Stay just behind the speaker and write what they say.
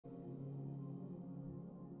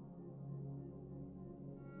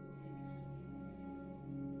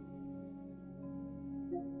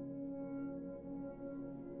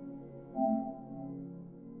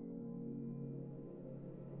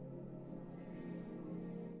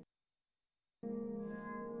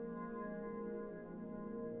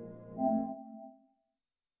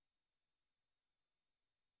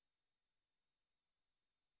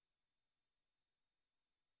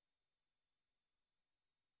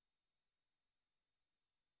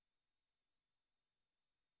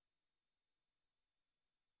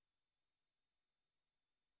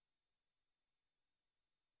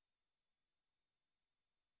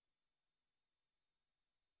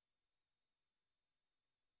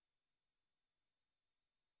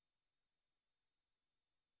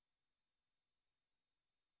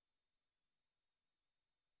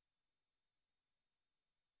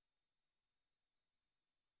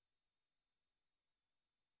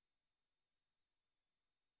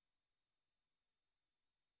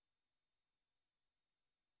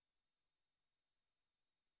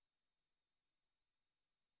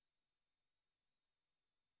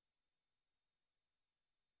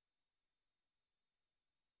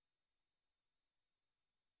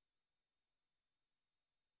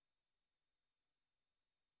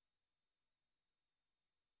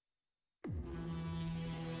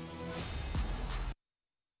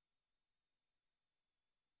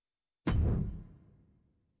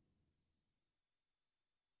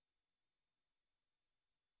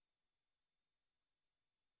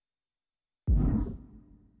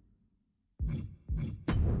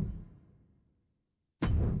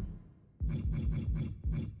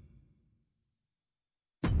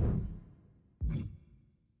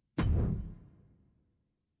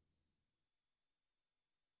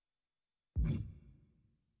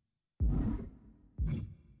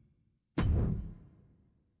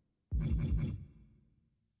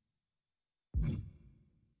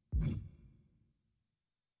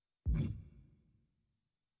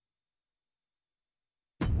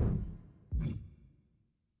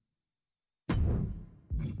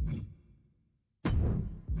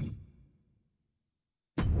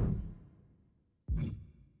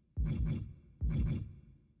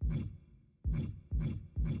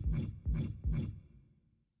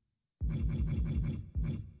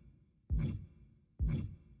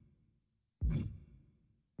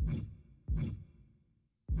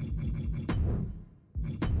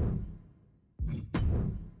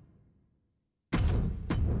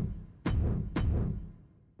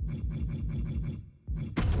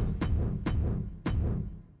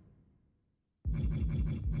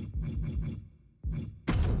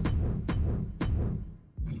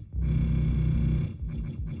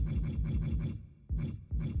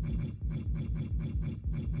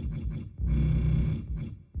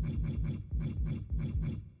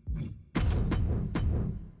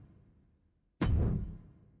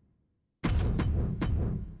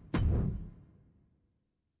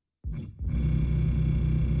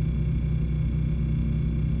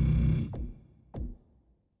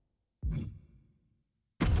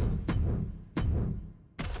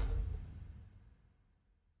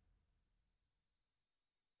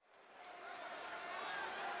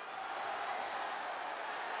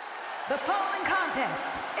The following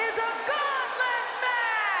contest is a gauntlet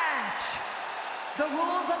match! The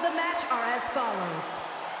rules of the match are as follows.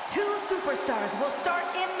 2 superstars will start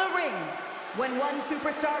in the ring. When one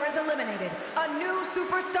superstar is eliminated, a new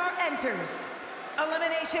superstar enters.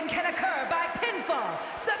 Elimination can occur by pinfall,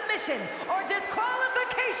 submission, or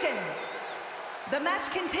disqualification. The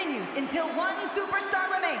match continues until one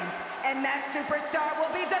superstar remains, and that superstar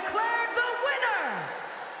will be declared the winner!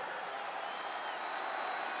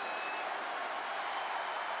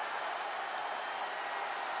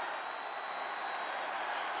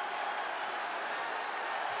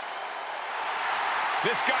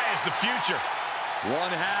 This guy is the future. One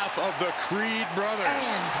half of the Creed brothers.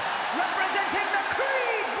 And representing the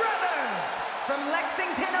Creed brothers from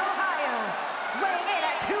Lexington, Ohio, weighing in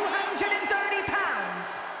at 230 pounds,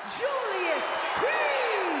 Julius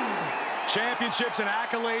Creed. Championships and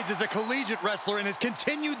accolades as a collegiate wrestler and has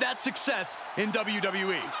continued that success in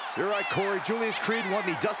WWE. You're right, Corey. Julius Creed won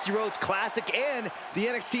the Dusty Rhodes Classic and the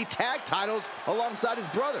NXT Tag Titles alongside his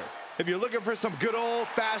brother. If you're looking for some good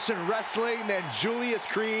old-fashioned wrestling, then Julius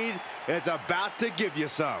Creed is about to give you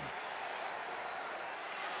some.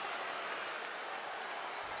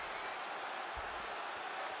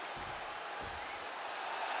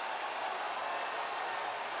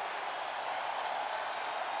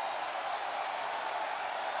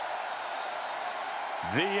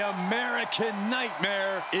 The American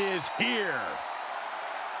Nightmare is here.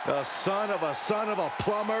 The son of a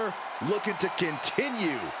plumber looking to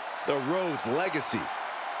continue the Rhodes legacy.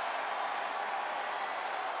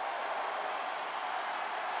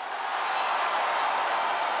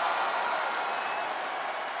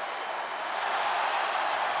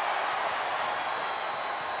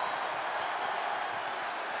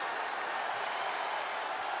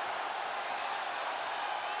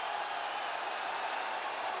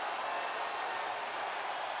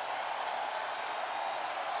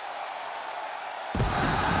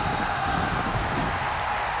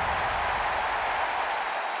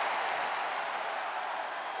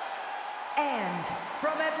 And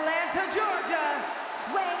from Atlanta, Georgia,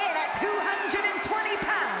 weighing in at 220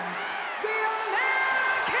 pounds, the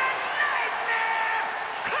American Nightmare,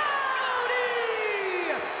 Cody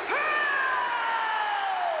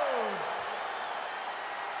Rhodes!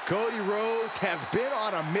 Cody Rhodes has been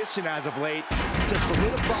on a mission as of late to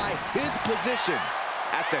solidify his position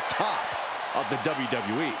at the top of the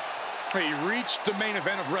WWE. He reached the main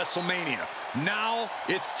event of WrestleMania. Now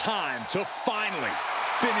it's time to finally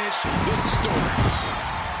finish the story.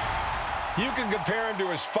 You can compare him to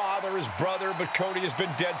his father, his brother, but Cody has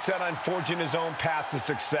been dead set on forging his own path to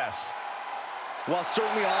success. While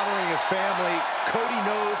certainly honoring his family, Cody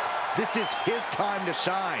knows this is his time to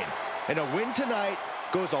shine. And a win tonight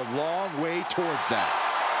goes a long way towards that.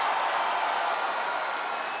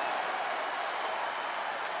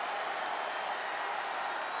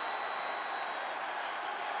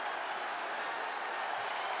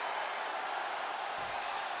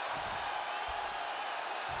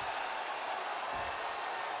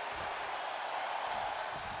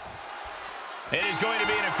 It is going to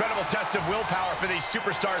be an incredible test of willpower for these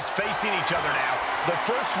superstars facing each other now. The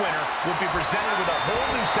first winner will be presented with a whole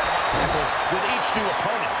new set of obstacles with each new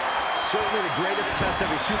opponent. Certainly the greatest test of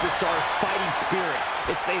a superstar's fighting spirit.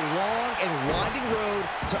 It's a long and winding road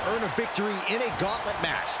to earn a victory in a gauntlet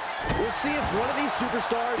match. We'll see if one of these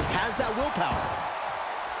superstars has that willpower.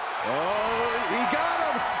 Oh, he got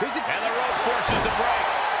him! And the rope forces the break.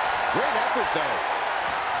 Great effort, though.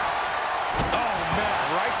 Oh, man,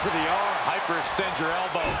 right to the arm. Hyperextend your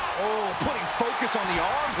elbow. Oh, putting focus on the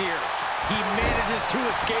arm here. He manages to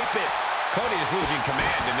escape it. Cody is losing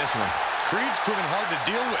command in this one. Creed's proving hard to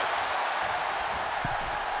deal with.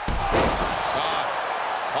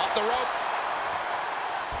 Off the rope.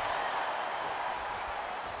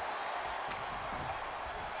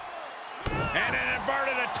 And an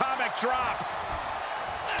inverted atomic drop.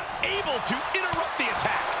 Able to interrupt the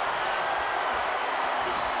attack.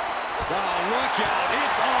 Oh, look out.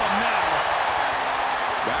 It's on now.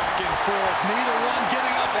 Back and forth. Neither one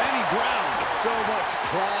giving up any ground. So much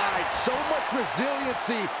pride, so much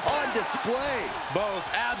resiliency on display. Both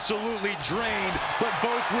absolutely drained, but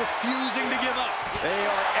both refusing to give up. They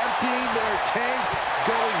are emptying their tanks,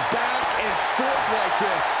 going back and forth like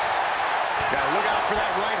this. Gotta look out for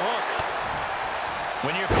that right hook.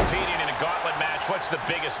 When you're competing in a gauntlet match, what's the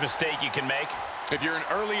biggest mistake you can make? If you're an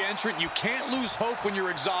early entrant, you can't lose hope when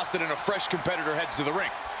you're exhausted and a fresh competitor heads to the ring.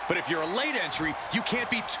 But if you're a late entry, you can't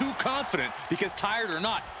be too confident because, tired or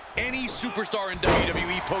not, any superstar in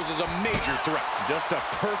WWE poses a major threat. Just a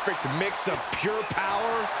perfect mix of pure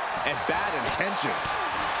power and bad intentions.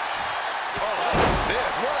 Oh,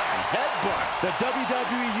 this, what a head The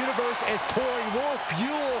WWE Universe is pouring more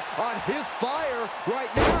fuel on his fire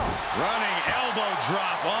right now. Running elbow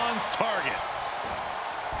drop on target.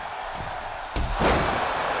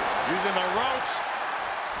 Using the ropes.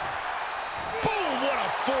 Boom, what a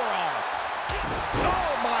forearm.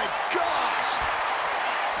 Oh my gosh.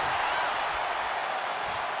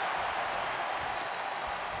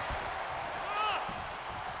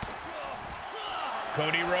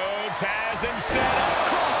 Cody Rhodes has him set up.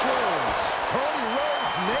 Crossroads. Cody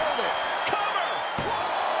Rhodes nailed it. Cover!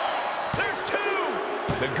 There's two!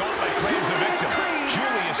 The gauntlet claims a victim.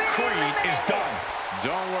 Julius Creed is done.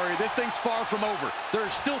 Don't worry, this thing's far from over. There are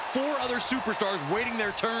still 4 other superstars waiting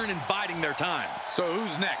their turn and biding their time. So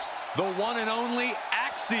who's next? The one and only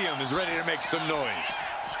Axiom is ready to make some noise.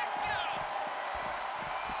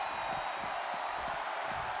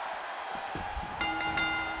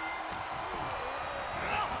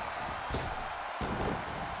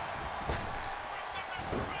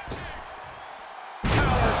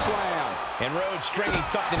 Power slam. And Rhodes stringing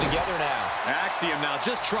something together now. Axiom now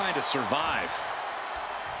just trying to survive.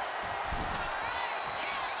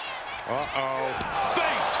 Uh-oh.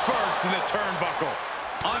 Face first in the turnbuckle.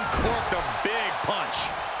 Uncorked a big punch.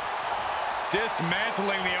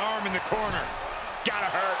 Dismantling the arm in the corner.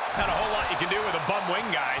 Gotta hurt. Not a whole lot you can do with a bum wing,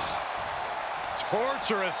 guys.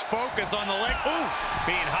 Torturous focus on the leg. Ooh.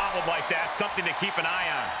 Being hobbled like that, something to keep an eye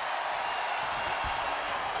on.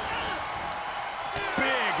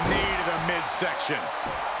 Big knee to the midsection.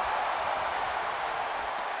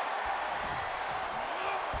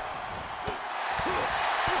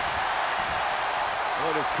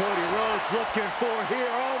 What is Cody Rhodes looking for here?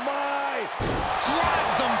 Oh my!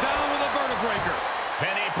 Drives them down with a vertebraker.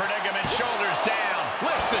 Penny predicament, shoulders down.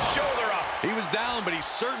 Lifts the shoulder up. He was down, but he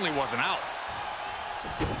certainly wasn't out.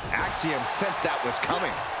 Axiom sensed that was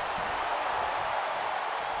coming.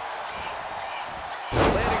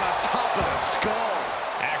 Landing on top of the skull.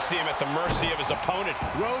 Axiom at the mercy of his opponent.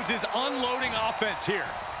 Rhodes is unloading offense here.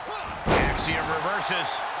 Axiom reverses.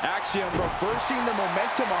 Axiom reversing the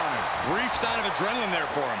momentum on him. Brief sign of adrenaline there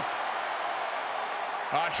for him.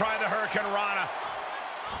 Try the Hurricane Rana.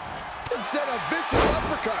 Instead of vicious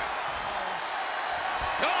uppercut.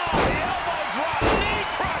 Oh, the elbow drop, knee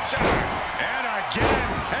crusher. And again.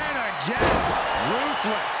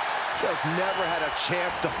 Ruthless. Just never had a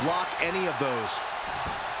chance to block any of those.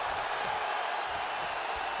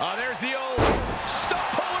 There's the old stop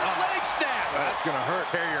pulling leg snap. That's gonna hurt.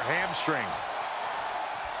 Tear your hamstring.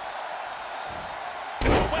 And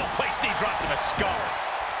a well-placed knee drop to the skull.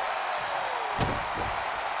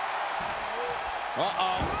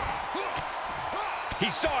 Uh-oh. He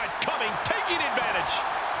saw it coming, taking advantage.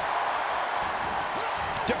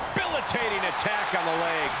 Debilitating attack on the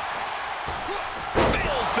leg.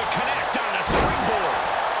 Fails to connect on the springboard.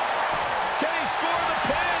 Can he score the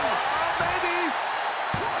pin? Maybe.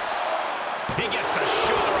 He gets the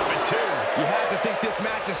shoulder up in two. You have to think this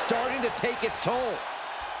match is starting to take its toll.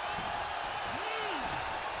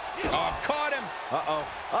 Oh, caught him. Uh-oh.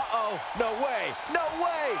 Uh-oh. No way. No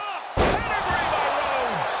way. Pedigree by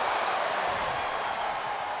Rhodes.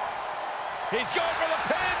 He's going for the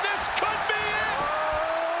pin. This could be it.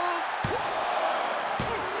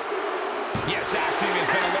 Yes, Axiom has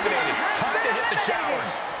been eliminated. Time to hit the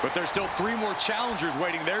showers. But there's still 3 more challengers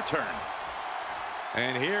waiting their turn.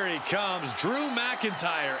 And here he comes, Drew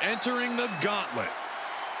McIntyre entering the gauntlet.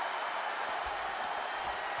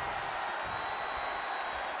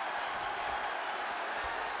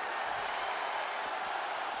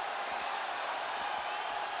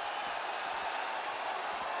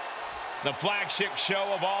 The flagship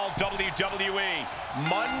show of all WWE.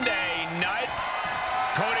 Monday night.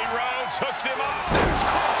 Cody Rhodes hooks him up. There's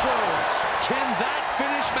Crossroads. Can that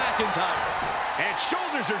finish McIntyre? And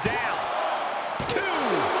shoulders are down. 2, 3,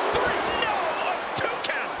 no, a 2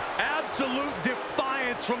 count. Absolute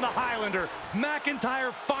defiance from the Highlander.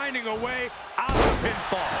 McIntyre finding a way out of the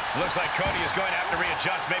pinfall. Looks like Cody is going to have to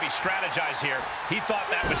readjust, maybe strategize here. He thought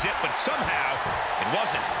that was it, but somehow it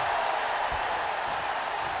wasn't.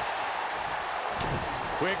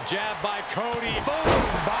 Quick jab by Cody. Boom!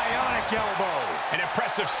 Bionic elbow. An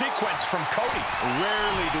impressive sequence from Cody.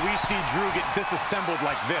 Rarely do we see Drew get disassembled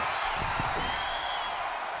like this.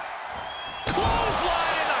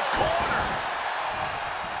 Clothesline in the corner.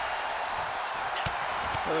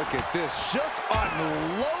 Look at this, just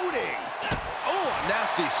unloading. Oh, a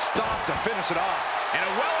nasty stop to finish it off. And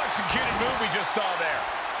a well-executed move we just saw there.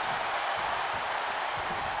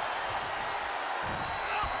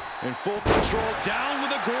 In full control, down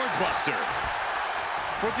with a gourd buster.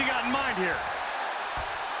 What's he got in mind here?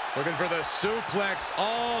 Looking for the suplex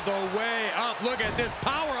all the way up. Look at this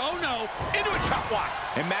power. Oh, no. Into a chop block.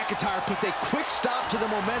 And McIntyre puts a quick stop to the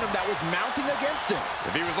momentum that was mounting against him.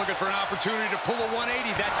 If he was looking for an opportunity to pull a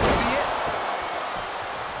 180, that could be it.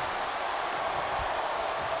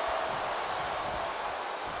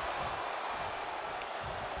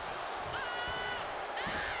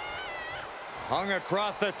 Hung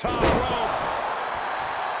across the top rope.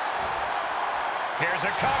 Here's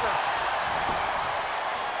a cover.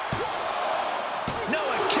 No,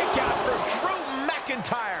 a kick out for Drew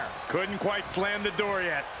McIntyre. Couldn't quite slam the door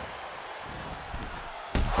yet.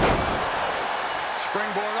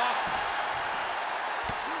 Springboard up.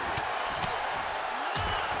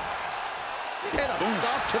 And a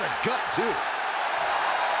stop to the gut, too.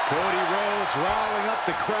 Cody Rhodes riling up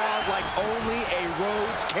the crowd like only a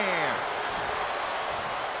Rhodes can.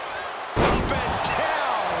 Up and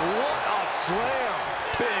down. What a slam.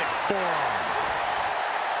 Big forearm.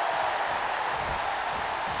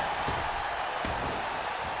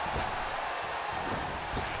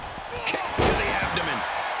 Kick to the abdomen.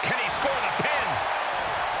 Can he score the pin?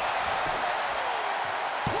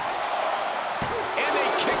 And they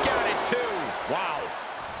kick out at 2. Wow.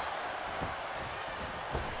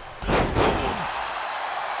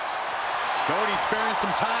 Cody sparing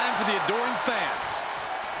some time for the adoring fans.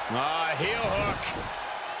 Heel hook.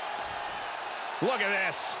 Look at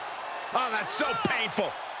this. Oh, that's so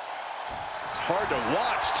painful. It's hard to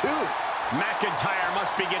watch, too. McIntyre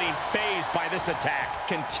must be getting phased by this attack.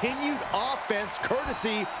 Continued offense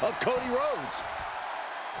courtesy of Cody Rhodes.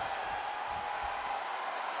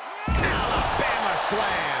 Alabama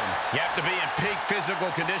slam. You have to be in peak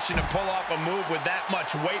physical condition to pull off a move with that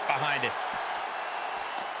much weight behind it.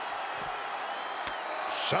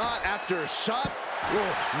 Shot after shot.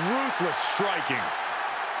 Ruthless striking.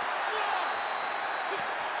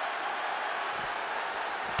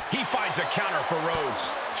 He finds a counter for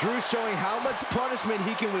Rhodes. Drew showing how much punishment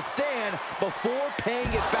he can withstand before paying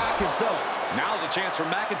it back himself. Now's a chance for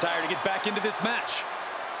McIntyre to get back into this match.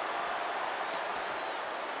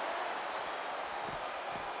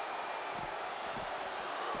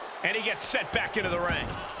 And he gets set back into the ring.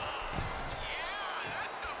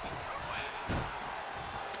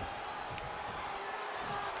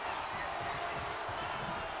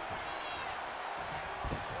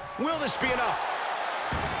 Will this be enough?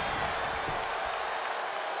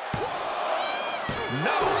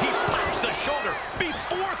 No, he pops the shoulder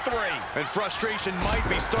before 3. And frustration might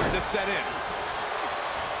be starting to set in.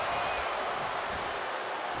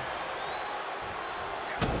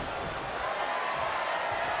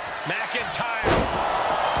 McIntyre.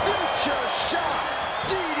 Future shot.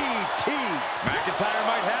 DDT. McIntyre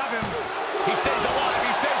might have him. He stays alive.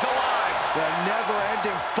 He stays alive. The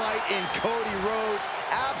never-ending fight in Cody Rhodes.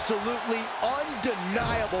 Absolutely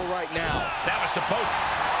undeniable right now. That was supposed to.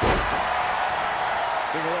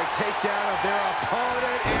 Single leg takedown of their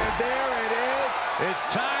opponent, and there it is. It's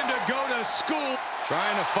time to go to school.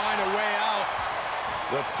 Trying to find a way out.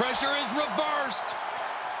 The pressure is reversed.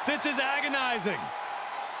 This is agonizing.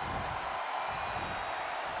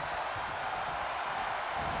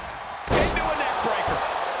 Into a neck breaker.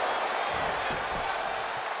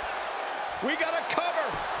 We got a cover.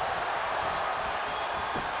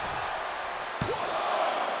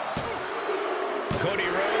 Cody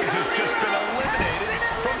Rhodes has just been eliminated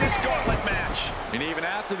from this gauntlet match. And even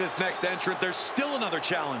after this next entrant, there's still another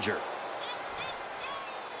challenger.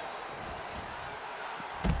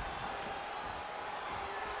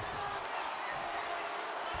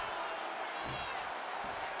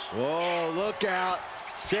 Whoa, look out.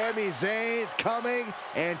 Sami Zayn's coming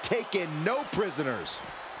and taking no prisoners.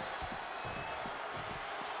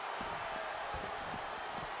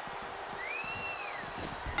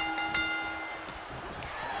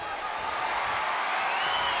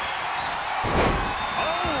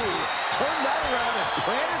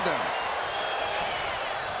 Planted them.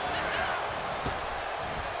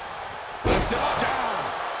 Lifts him up down.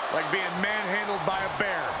 Like being manhandled by a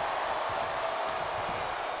bear.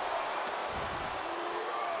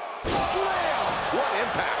 Slam! What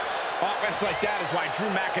impact. Offense like that is why Drew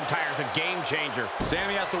McIntyre's a game changer.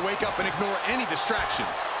 Sami has to wake up and ignore any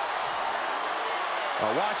distractions.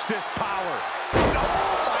 Watch this power.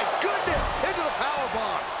 Oh, my goodness! Into the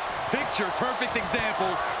powerbomb. Picture perfect example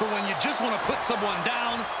for when you just want to put someone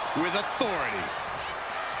down with authority.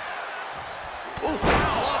 Ooh,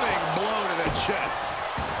 Loving blow to the chest.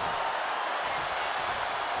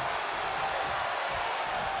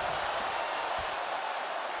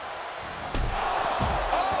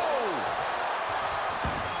 oh!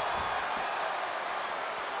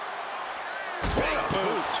 What a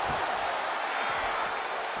boot.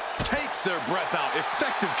 waste their breath out.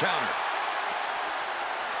 Effective counter.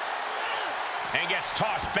 And gets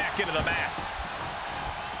tossed back into the mat.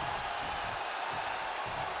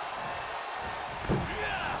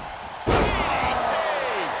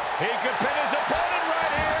 He could pin his opponent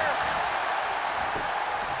right here.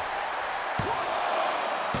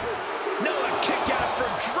 No, a kick out for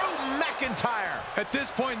Drew McIntyre. At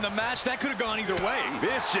this point in the match, that could have gone either way.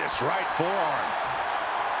 Vicious right forearm.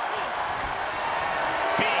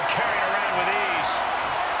 Being carried around with ease.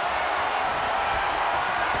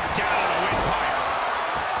 Down on the windpipe.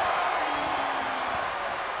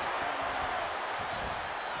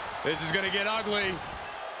 This is going to get ugly.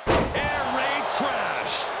 Air raid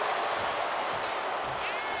crash.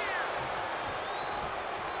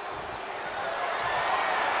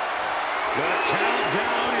 The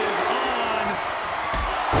countdown is on.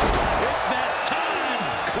 It's that time.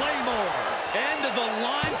 Claymore. End of the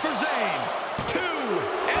line for Zayn. 2,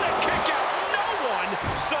 and a kick out. No one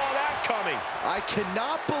saw that coming. I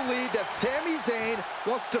cannot believe that Sami Zayn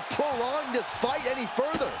wants to prolong this fight any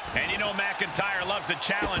further. And you know McIntyre loves a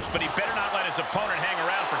challenge, but he better not let his opponent hang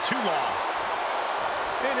around for too long.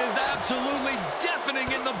 It is absolutely deafening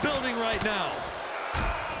in the building right now.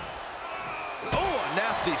 Oh, a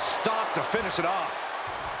nasty stop to finish it off.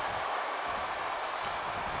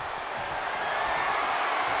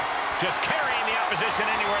 Just carrying the opposition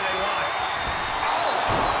anywhere they want.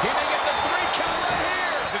 Oh, he may get the 3 count right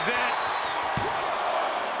here. This is it.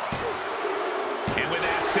 And with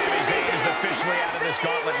that, Sami Zayn is officially out of this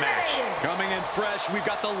gauntlet match. Coming in fresh, we've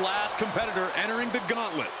got the last competitor entering the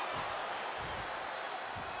gauntlet.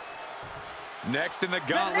 Next in the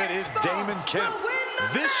gauntlet is Damon Kemp.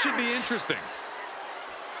 This should be interesting.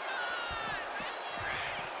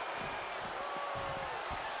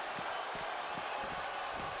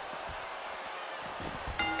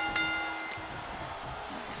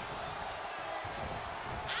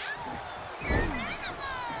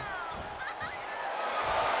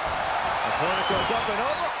 Opponent goes up and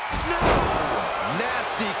over. No!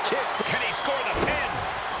 Nasty kick. Can he score the pin?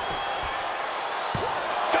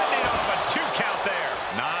 Fending off a 2 count there.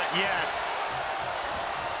 Not yet.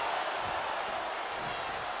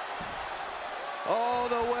 All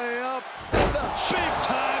the way up. And the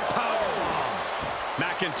Big-time powerbomb.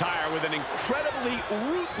 McIntyre with an incredibly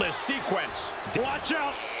ruthless sequence. Watch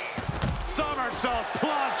out. Somersault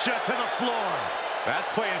plancha to the floor. That's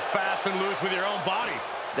playing fast and loose with your own body.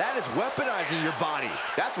 That is weaponizing your body.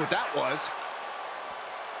 That's what that was.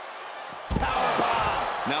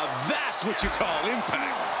 Powerbomb. Now that's what you call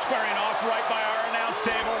impact. Squaring off right by our announce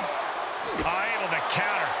table. Able to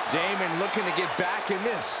counter. Damon looking to get back in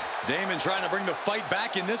this. Damon trying to bring the fight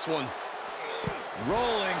back in this one.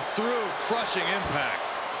 Rolling through, crushing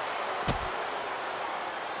impact.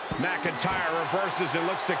 McIntyre reverses and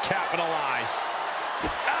looks to capitalize.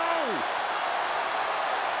 Ow!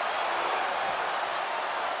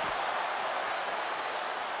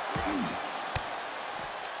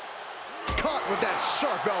 Caught with that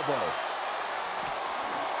sharp elbow.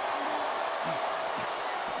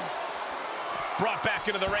 Brought back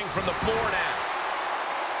into the ring from the floor now.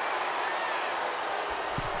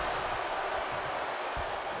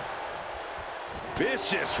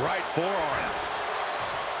 Vicious right forearm.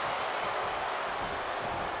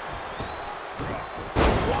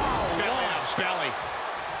 Wow, belly to belly.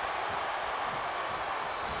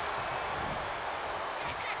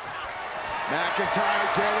 McIntyre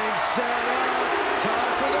getting set up.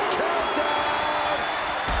 Time for the countdown.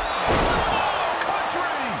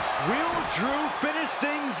 Country! Will Drew finish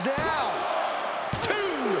things now? 2.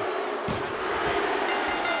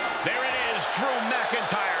 There it is. Drew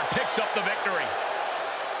McIntyre picks up the victory.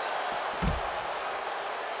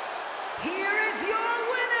 Here is your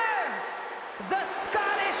winner, the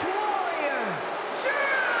Scottish Warrior,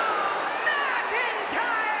 Drew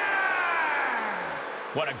McIntyre!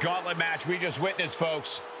 What a gauntlet match we just witnessed,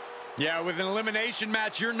 folks. Yeah, with an elimination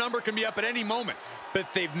match, your number can be up at any moment,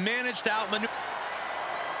 but they've managed to outmaneuver.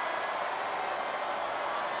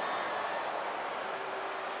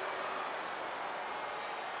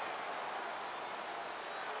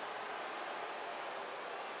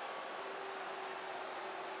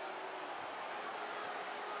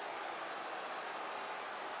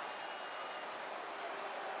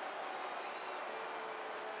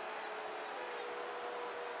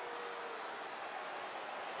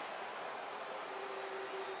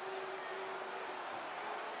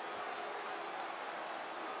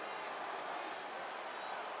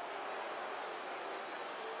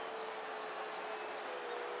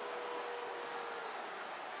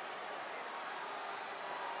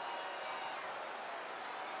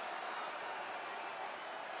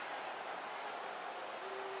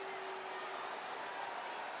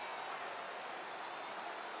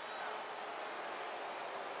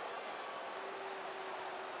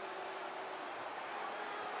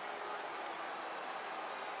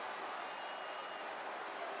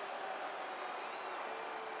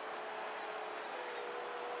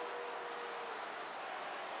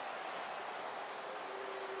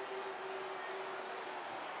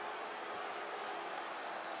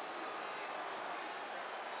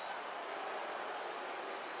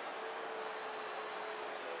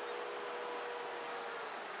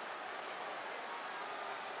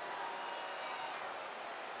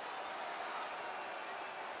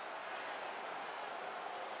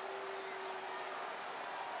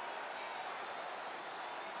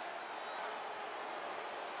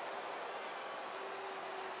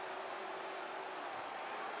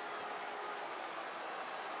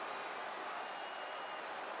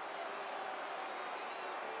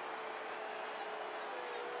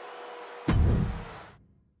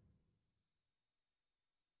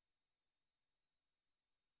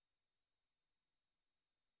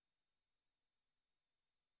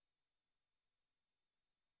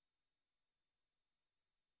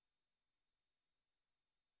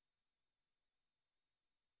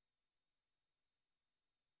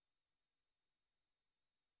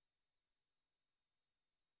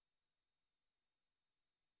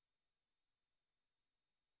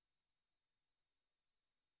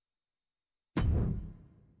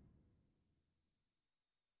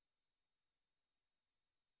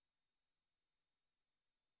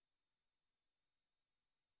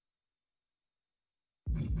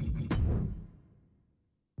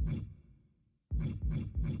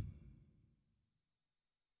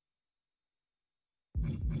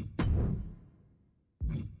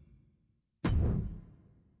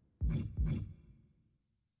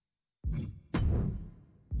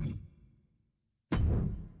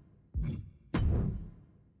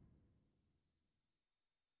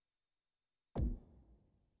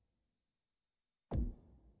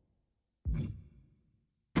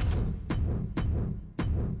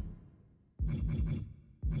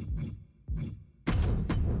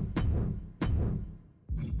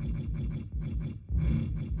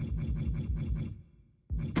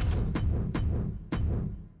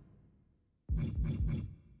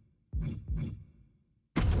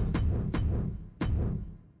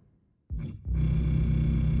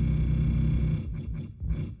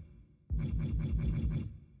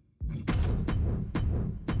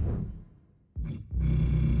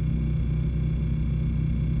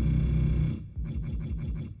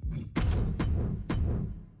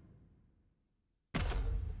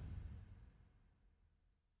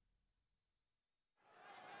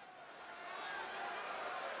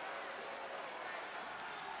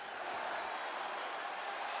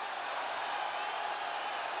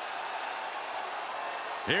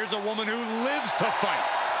 Here's a woman who lives to fight.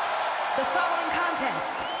 The following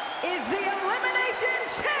contest is the Elimination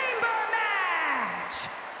Chamber match.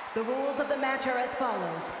 The rules of the match are as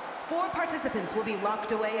follows. 4 participants will be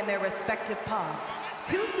locked away in their respective pods.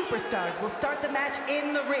 2 superstars will start the match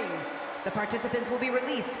in the ring. The participants will be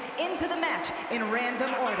released into the match in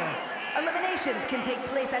random order. Eliminations can take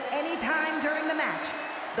place at any time during the match.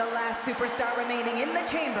 The last superstar remaining in the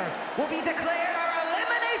chamber will be declared our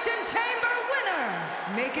Elimination Chamber winner.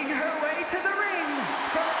 Making her way to the ring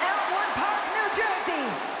from Elmwood Park, New Jersey,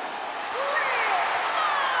 Liv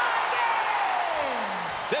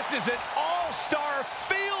Morgan! This is an all-star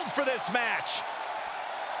field for this match.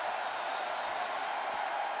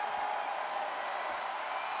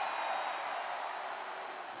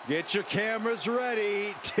 Get your cameras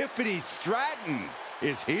ready. Tiffany Stratton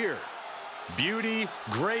is here. Beauty,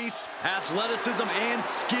 grace, athleticism, and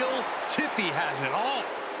skill. Tiffy has it all.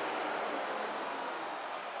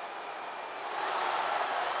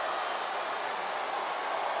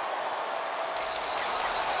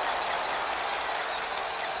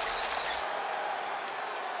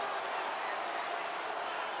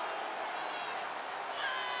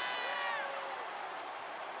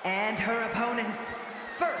 And her opponents,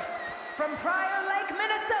 first, from Prior Lake,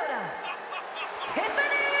 Minnesota,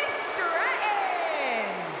 Tiffany Stratton.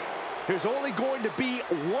 There's only going to be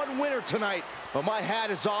one winner tonight, but my hat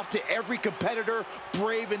is off to every competitor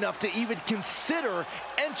brave enough to even consider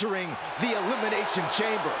entering the Elimination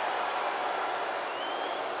Chamber.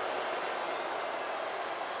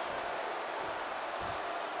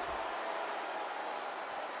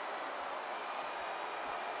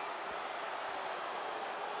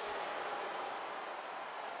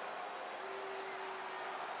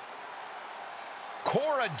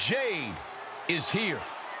 Cora Jade is here.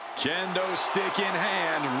 Kendo stick in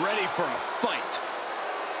hand, ready for a fight.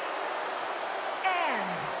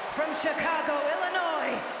 And from Chicago,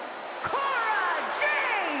 Illinois, Cora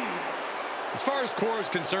Jade. As far as Cora's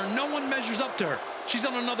concerned, no one measures up to her. She's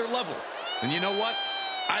on another level. And you know what?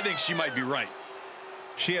 I think she might be right.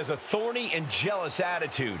 She has a thorny and jealous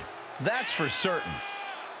attitude. That's for certain.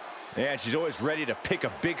 And she's always ready to pick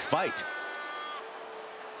a big fight.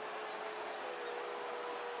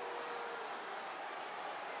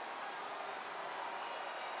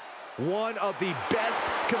 One of the best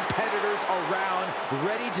competitors around,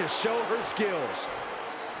 ready to show her skills.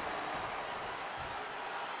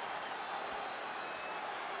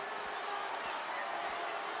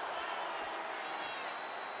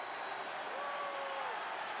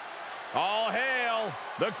 All hail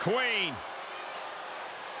the Queen.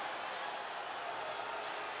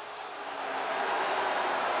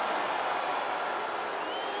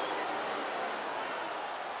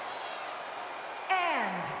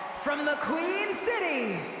 From the Queen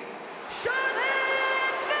City,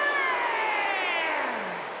 Charlotte Flair!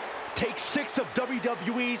 Take 6 of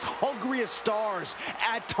WWE's hungriest stars,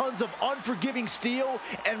 add tons of unforgiving steel,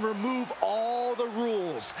 and remove all the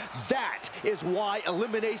rules. That is why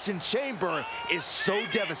Elimination Chamber is so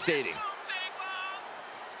devastating.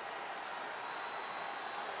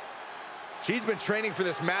 She's been training for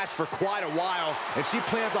this match for quite a while, and she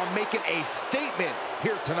plans on making a statement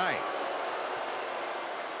here tonight.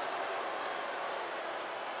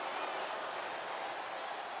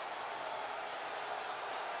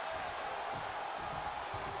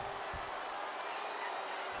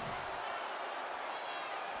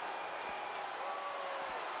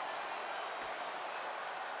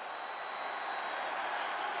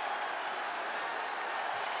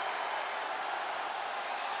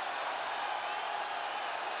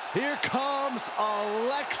 Here comes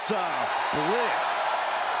Alexa Bliss.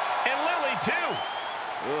 And Lily, too.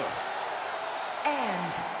 Ugh.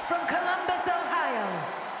 And from Columbus, Ohio,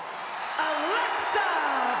 Alexa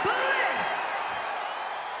Bliss.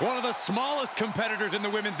 One of the smallest competitors in the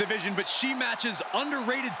women's division, but she matches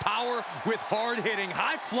underrated power with hard-hitting,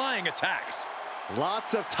 high-flying attacks.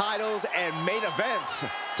 Lots of titles and main events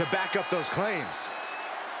to back up those claims.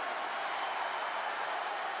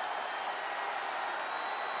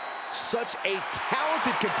 Such a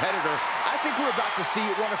talented competitor. I think we're about to see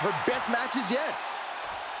one of her best matches yet.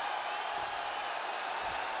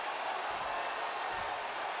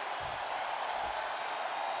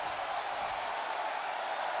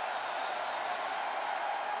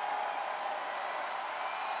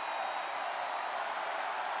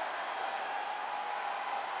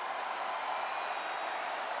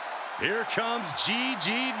 Here comes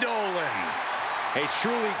Gigi Dolan. A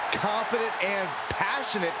truly confident and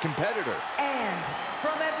passionate competitor. And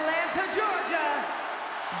from Atlanta, Georgia,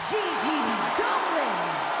 Gigi Dolan.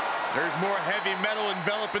 There's more heavy metal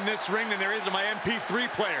enveloping this ring than there is in my MP3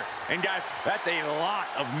 player. And guys, that's a lot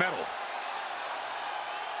of metal.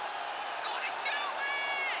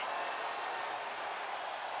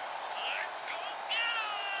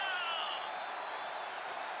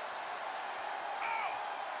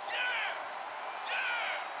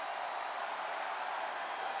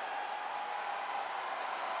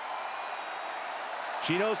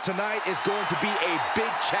 She knows tonight is going to be a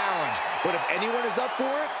big challenge, but if anyone is up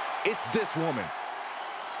for it, it's this woman.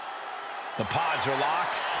 The pods are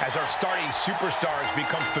locked as our starting superstars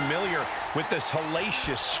become familiar with this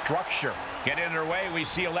hellacious structure. Getting underway, we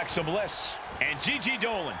see Alexa Bliss and Gigi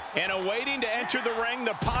Dolan. And awaiting to enter the ring,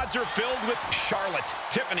 the pods are filled with Charlotte,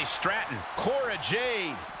 Tiffany Stratton, Cora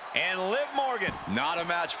Jade, and Liv Morgan. Not a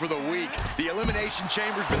match for the weak. The Elimination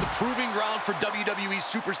Chamber's been the proving ground for WWE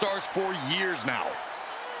superstars for years now.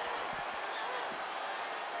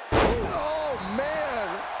 Oh,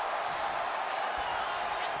 man!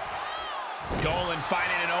 Dolan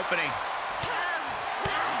finding an opening.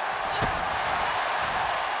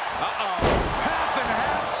 Uh-oh. Half and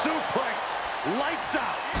half suplex. Lights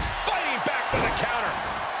out. Fighting back with a counter.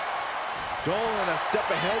 Dolan a step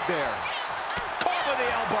ahead there. Caught with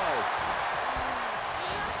the elbow.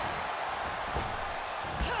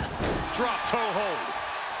 Drop toe hold.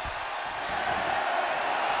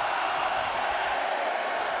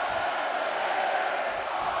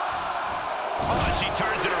 Oh, and she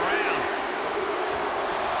turns it around.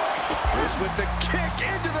 This with the kick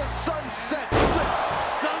into the sunset.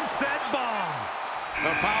 Sunset bomb.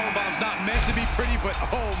 The powerbomb's not meant to be pretty, but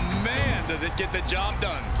oh man, does it get the job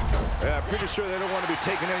done. Yeah, I'm pretty sure they don't want to be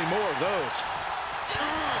taking any more of those.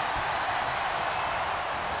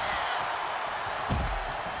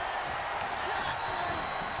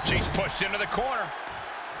 She's pushed into the corner.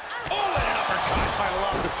 Oh, and an uppercut. I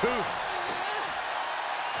love the tooth.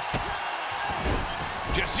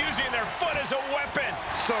 Just using their foot as a weapon.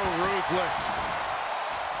 So ruthless.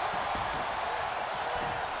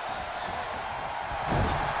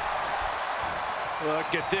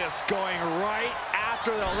 Look at this, going right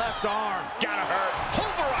after the left arm. Gotta hurt.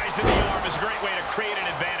 Pulverizing the arm is a great way to create an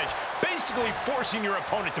advantage. Basically forcing your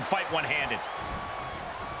opponent to fight one-handed.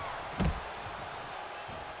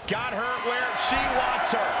 Got her where she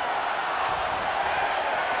wants her.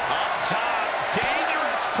 Up top,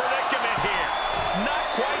 dangerous predicament here. Not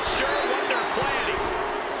quite sure what they're planning.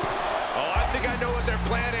 Oh, I think I know what they're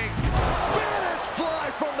planning. Spanish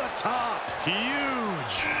fly from the top.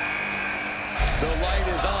 Huge. The light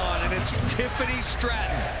is on, and it's Tiffany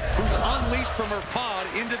Stratton, who's unleashed from her pod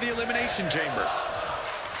into the Elimination Chamber.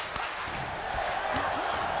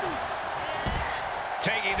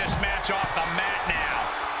 Taking this match off the mat now.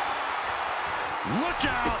 Look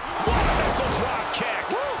out! What a missile drop kick.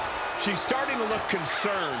 Woo! She's starting to look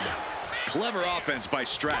concerned. Clever offense by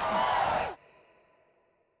Stratton.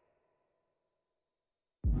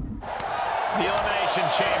 The Elimination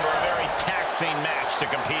Chamber, a very taxing match to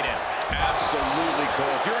compete in. Absolutely,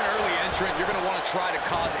 Cole. If you're an early entrant, you're going to want to try to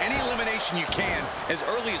cause any elimination you can as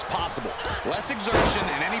early as possible. Less exertion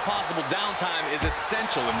and any possible downtime is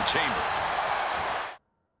essential in the chamber.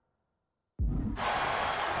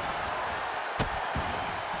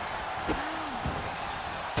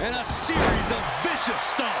 And a series of vicious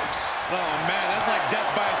stomps. Oh, man, that's like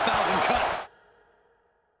death by 1,000 cuts.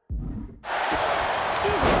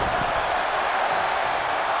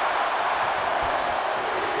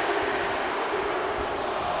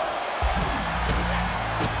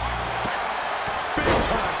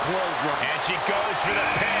 Big-time clothesline. And she goes for the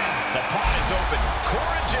pin. The pot is open.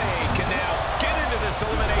 Cora Jade can now get into this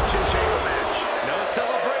Elimination Chamber match. No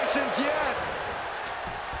celebrations yet.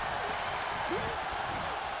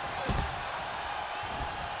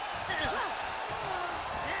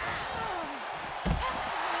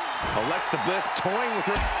 Alexa Bliss toying with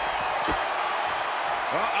her.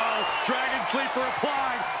 Uh-oh, Dragon Sleeper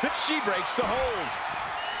applied. She breaks the hold.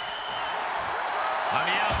 On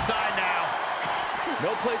the outside now.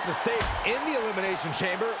 No place is safe in the Elimination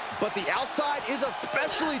Chamber, but the outside is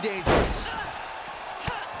especially dangerous.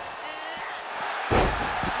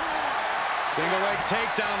 Single leg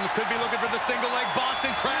takedown. Could be looking for the single leg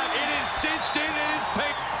Boston Crab. It is cinched in. It is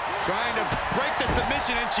picked. Trying to break the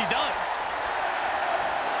submission, and she does.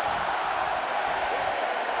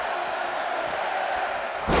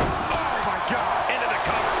 Into the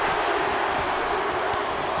cover.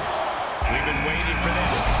 We've been waiting for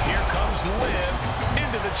this. Here comes Liv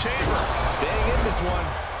into the chamber. Staying in this one.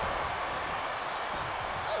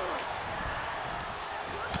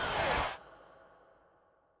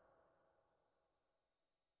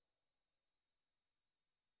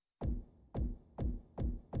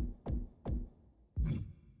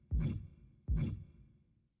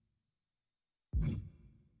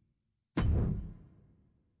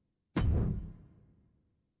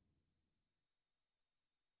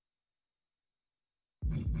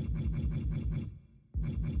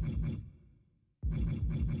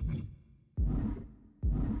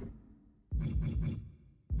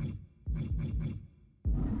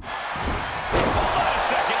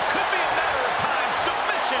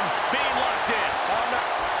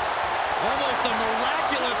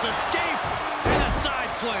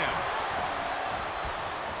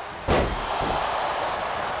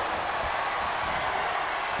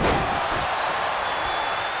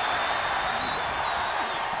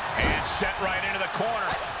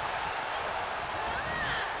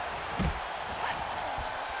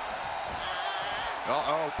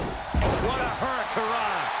 Uh-oh. What a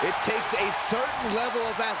hurricane. It takes a certain level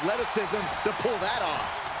of athleticism to pull that off.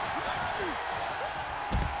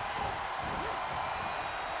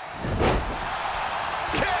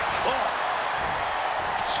 Kick! Oh.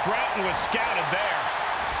 Scranton was scouted there.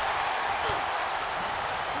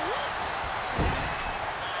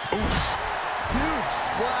 Oof. Huge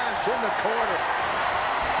splash in the corner.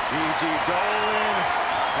 Gigi Dolan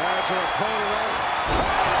has her opponent up.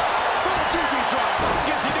 For the GG drop.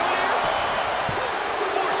 Gets he doing here?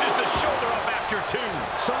 Forces the shoulder up after 2.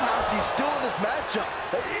 Somehow she's still in this matchup.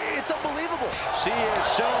 It's unbelievable. She is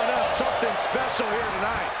showing us something special here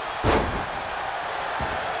tonight.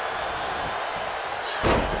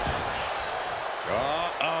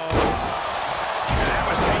 Uh-oh. That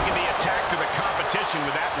was taking the attack to the competition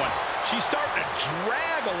with that one. She's starting to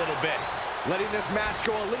drag a little bit. Letting this match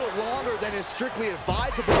go a little longer than is strictly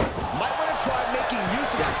advisable. Might want to try making use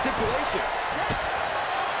of that stipulation.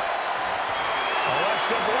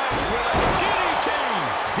 Alexa Bliss with a DDT.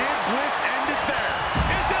 Did Bliss end it there?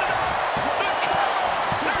 Is it enough? The cover!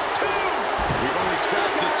 There's 2! We've only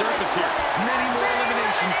scratched the surface here. Many more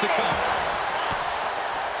eliminations to come.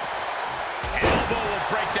 Elbow will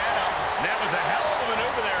break that up. That was a hell of a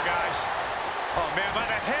maneuver there, guys. Oh, man, by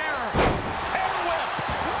the hair. Hair whip.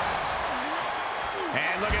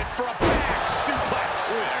 And look at for a back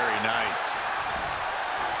suplex. Very nice.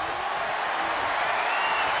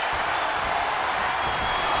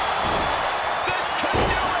 This could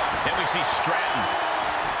do it. Then we see Stratton.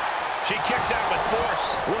 She kicks out with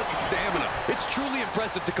force. What stamina. It's truly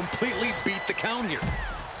impressive to completely beat the count here.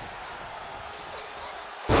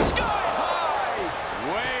 Sky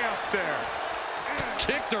high. Way up there.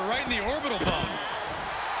 Kicked her right in the orbital bone.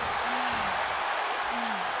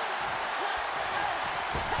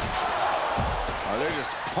 Oh, they're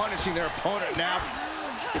just punishing their opponent now.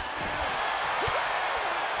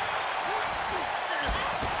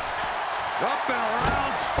 Up and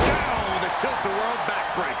around, down with a tilt-a-whirl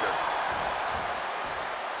backbreaker.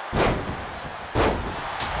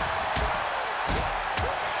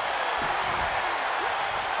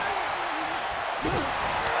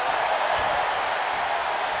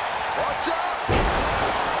 Watch out!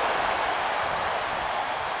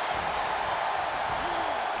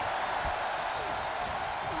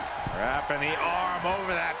 Wrapping the arm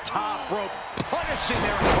over that top rope, punishing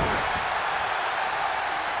their opponent.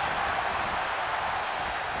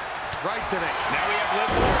 Right to the... Now we have Liv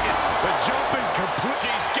Morgan. The jumping complete.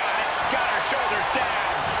 She's got it. Got her shoulders down.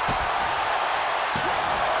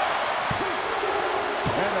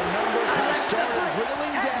 And the numbers have started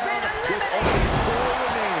whittling down with only 4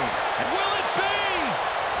 remaining. Will it be?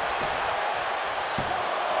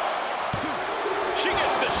 She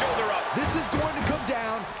gets the shoulder up. This is going to come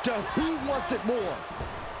down to who wants it more.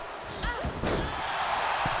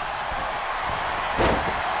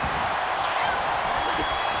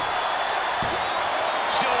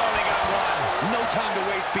 Still only got 1. No time to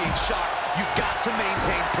waste being shocked. You've got to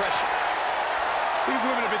maintain pressure. These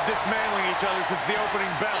women have been dismantling each other since the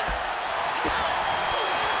opening bell.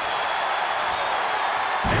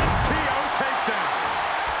 STO takedown.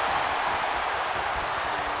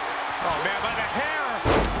 Oh, man, by the hair.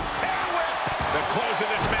 Hair whip. The close of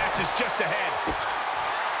this match is just ahead.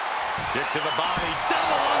 Kick to the body.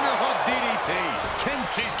 Double underhook DDT.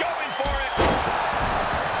 She's going for it.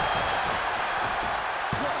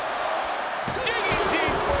 Digging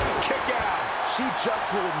deep for the kick out. She just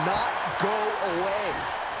will not go away.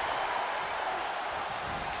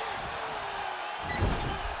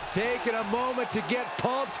 Taking a moment to get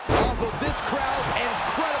pumped off of this crowd's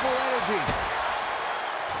incredible energy.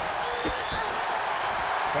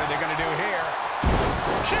 What are they going to do here?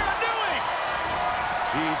 Doing.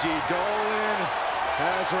 Gigi Dolan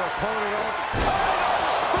has her opponent up. Tied up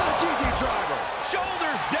for the GG driver.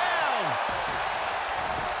 Shoulders down.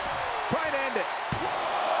 Try to end it.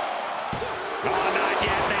 Oh, not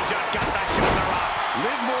yet. They just got the shoulder up.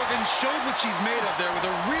 Liv Morgan showed what she's made of there with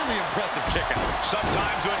a really impressive kick out.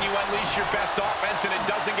 Sometimes when you unleash your best offense and it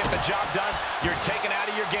doesn't get the job done, you're taken out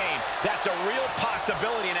of your game. That's a real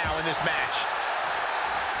possibility now in this match.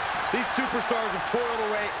 These superstars have toiled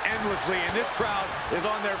away endlessly, and this crowd is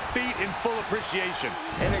on their feet in full appreciation.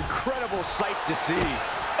 An incredible sight to see.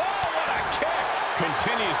 Oh, what a kick!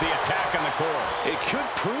 Continues the attack on the core. It could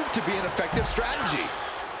prove to be an effective strategy.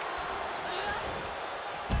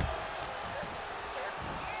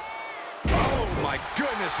 Oh, my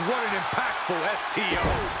goodness, what an impactful STO.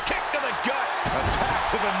 Kick to the gut.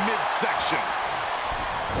 Attack to the midsection.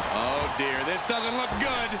 Oh, dear, this doesn't look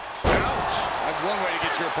good. Ouch. That's one way to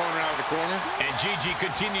get your opponent out of the corner. And Gigi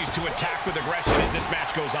continues to attack with aggression as this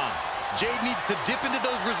match goes on. Jade needs to dip into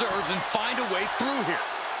those reserves and find a way through here.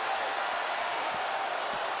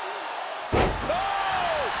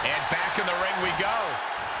 Oh! And back in the ring we go.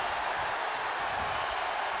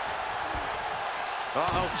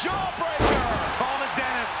 Uh-oh. Jawbreaker! Call it,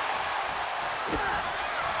 Dennis.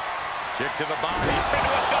 Kick to the body.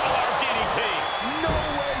 Into a double R DDT. No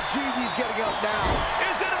way Gigi's getting up now.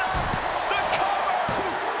 Is it enough? The cover!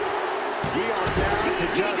 We are down to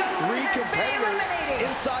just 3 competitors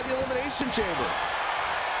inside the Elimination Chamber.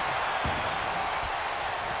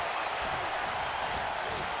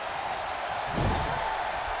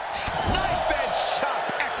 Knife edge chop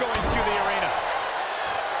echoing through the arena.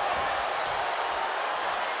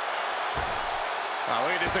 Oh,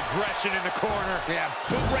 look at this aggression in the corner. Yeah,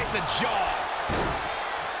 boot right in the jaw.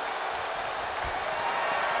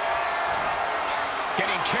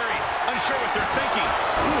 Getting carried, unsure what they're thinking.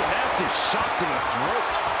 Ooh, nasty shot to the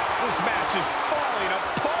throat. This match is falling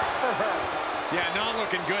apart for her. Yeah, not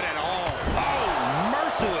looking good at all. Oh,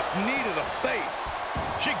 merciless knee to the face.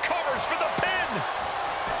 She covers for the pin.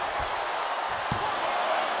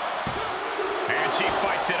 And she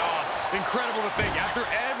fights it off. Incredible to think, after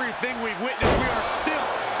everything we've witnessed, we are still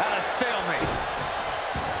at a stalemate.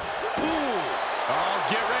 Ooh. Oh,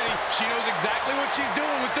 get ready. She knows exactly what she's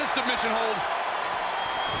doing with this submission hold.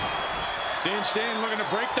 Cinched in, looking to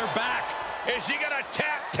break their back. Is she gonna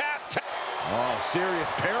tap, tap, tap? Oh, serious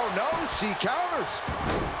peril. No, she counters.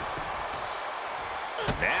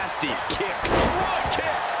 Nasty kick. Drop kick.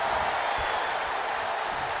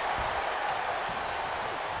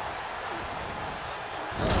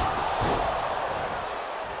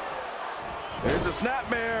 There's a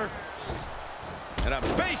snapmare. And a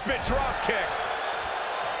basement drop kick.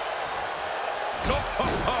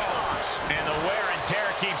 And the wear and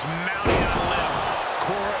tear keeps mounting on Liv.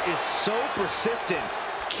 Cora is so persistent.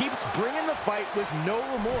 Keeps bringing the fight with no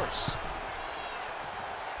remorse.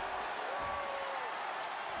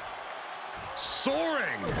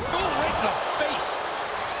 Soaring. Oh, right in the face.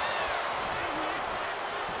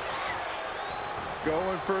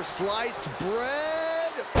 Going for sliced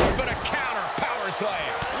bread. But a counter power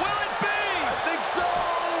slam. Will it be? I think so.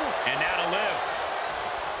 And now to Liv.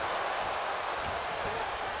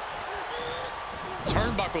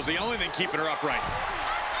 Turnbuckle's the only thing keeping her upright.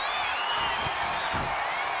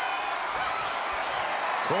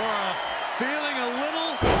 Cora feeling a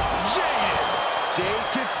little jaded. Jade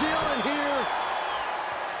can seal it here.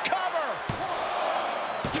 Cover.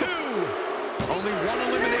 2. Only 1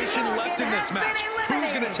 elimination left in this match.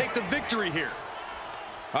 Who's going to take the victory here?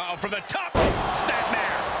 Uh-oh, from the top.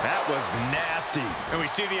 Snapmare. That was nasty. And we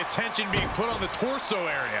see the attention being put on the torso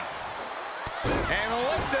area. And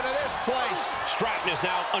listen to this place. Stratton is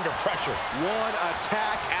now under pressure. One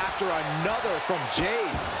attack after another from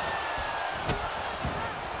Jade.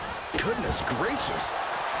 Goodness gracious.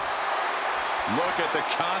 Look at the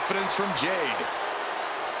confidence from Jade.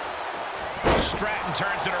 Stratton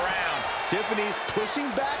turns it around. Tiffany's pushing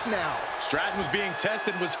back now. Stratton was being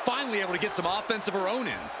tested and was finally able to get some offense of her own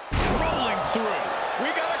in. Rolling through.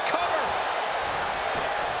 We got a cover.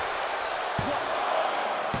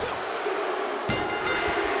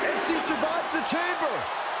 And she survives the chamber.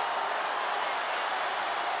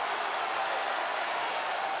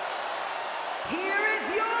 Here is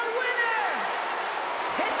your winner,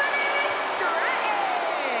 Tiffany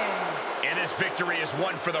Stratton. And this victory is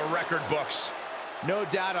one for the record books. No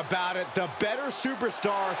doubt about it. The better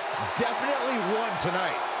superstar definitely won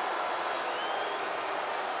tonight.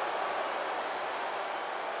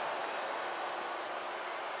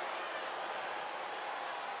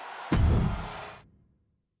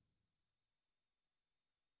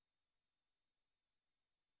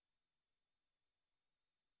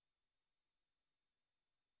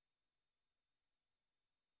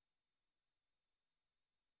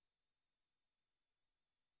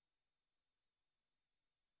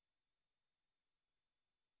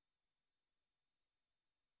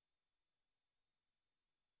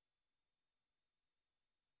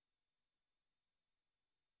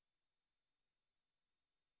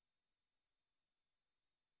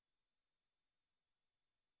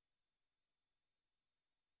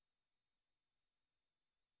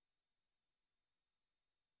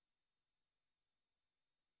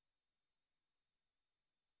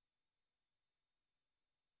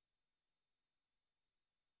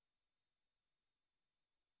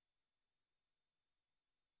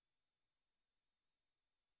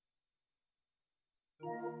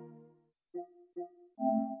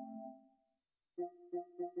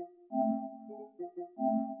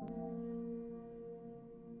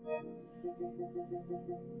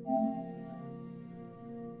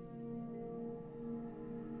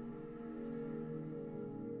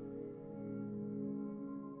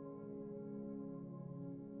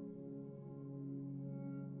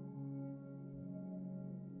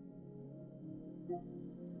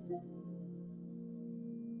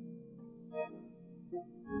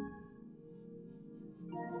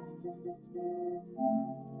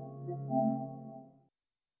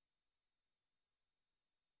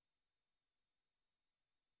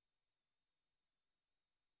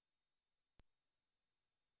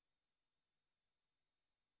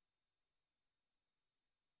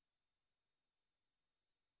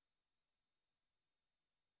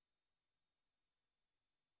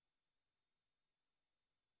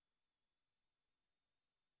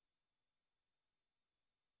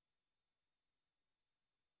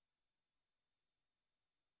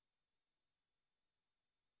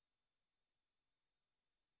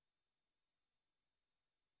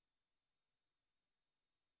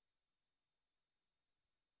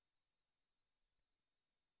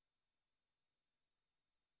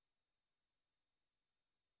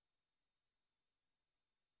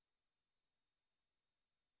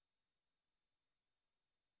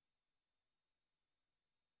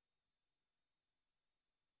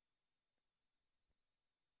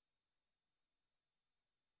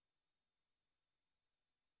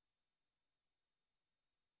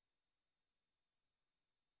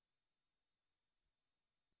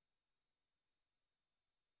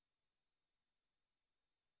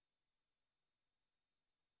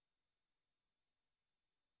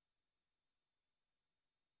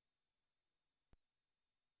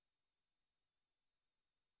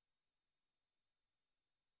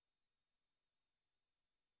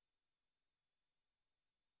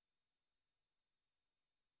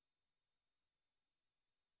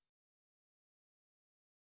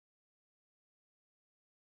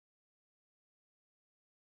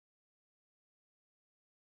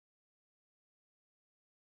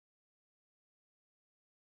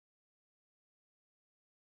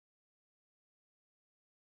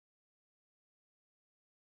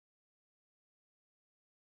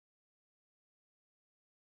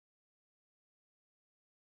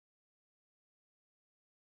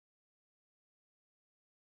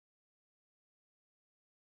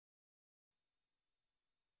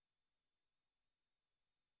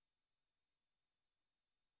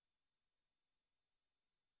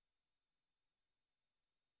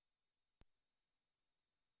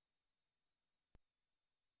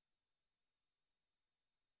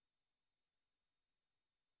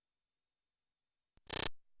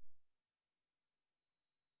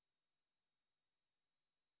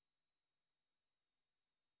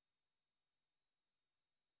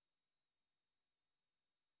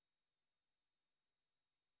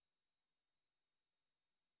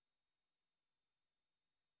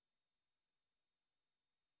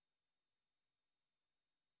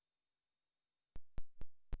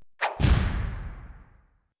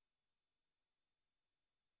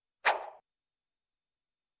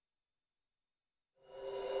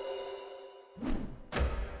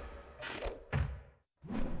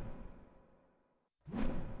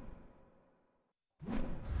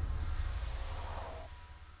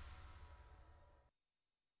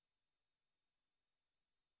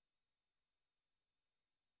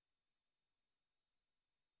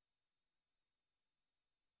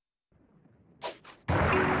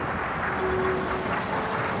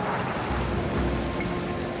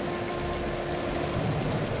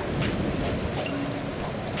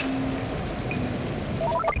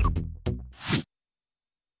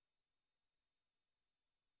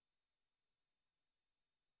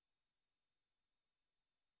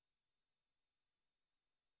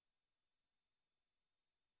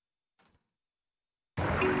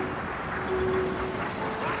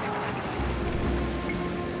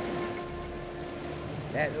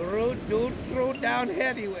 That rude dude threw down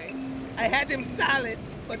heavyweight. I had him solid,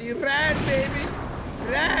 but he ran, baby.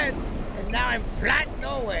 Ran. And now I'm flat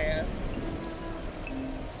nowhere.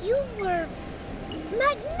 You were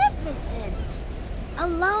magnificent.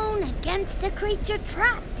 Alone against a creature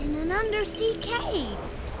trapped in an undersea cave.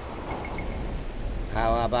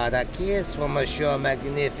 How about a kiss for Monsieur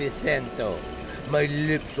Magnificento? My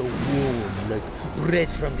lips are warm like bread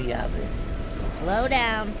from the oven. Slow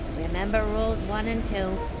down. Remember rules 1 and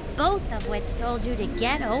 2, both of which told you to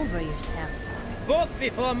get over yourself. Both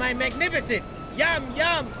before my magnificence. Yum,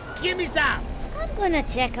 yum. Give me some. I'm gonna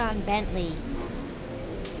check on Bentley.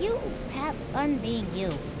 You have fun being you.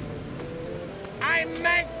 I'm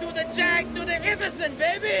Mac to the Jack to the Iverson,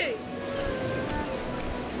 baby!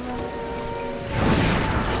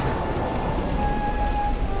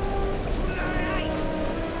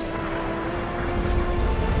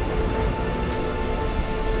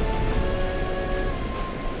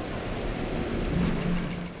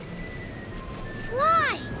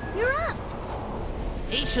 Sly, you're up.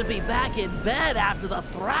 He should be back in bed after the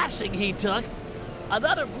thrashing he took.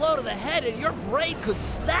 Another blow to the head and your brain could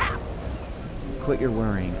snap. Quit your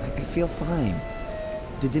worrying. I feel fine.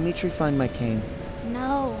 Did Dimitri find my cane?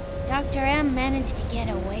 No, Dr. M managed to get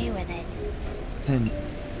away with it. Then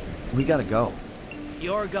we gotta go.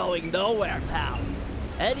 You're going nowhere, pal.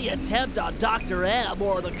 Any attempt on Dr. M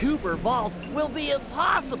or the Cooper Vault will be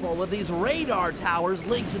impossible with these radar towers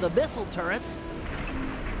linked to the missile turrets.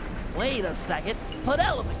 Wait a second.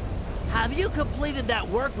 Penelope, have you completed that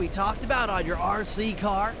work we talked about on your RC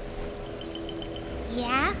car?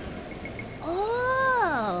 Yeah?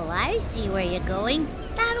 Oh, I see where you're going.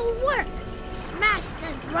 That'll work. Smash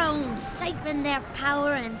the drones, siphon their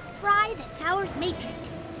power, and fry the tower's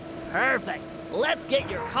matrix. Perfect. Let's get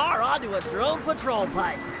your car onto a drone patrol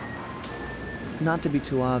pipe. Not to be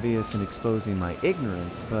too obvious in exposing my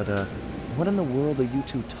ignorance, but what in the world are you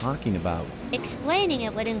two talking about? Explaining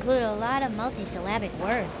it would include a lot of multisyllabic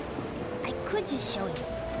words. I could just show you.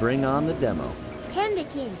 Bring on the demo. Panda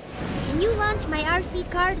King, can you launch my RC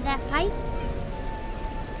car to that pipe?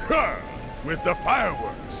 Sure. With the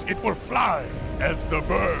fireworks, it will fly as the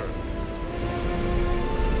bird.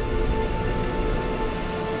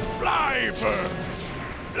 Fly, bird!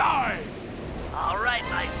 Fly! All right,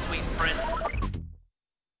 my sweet prince.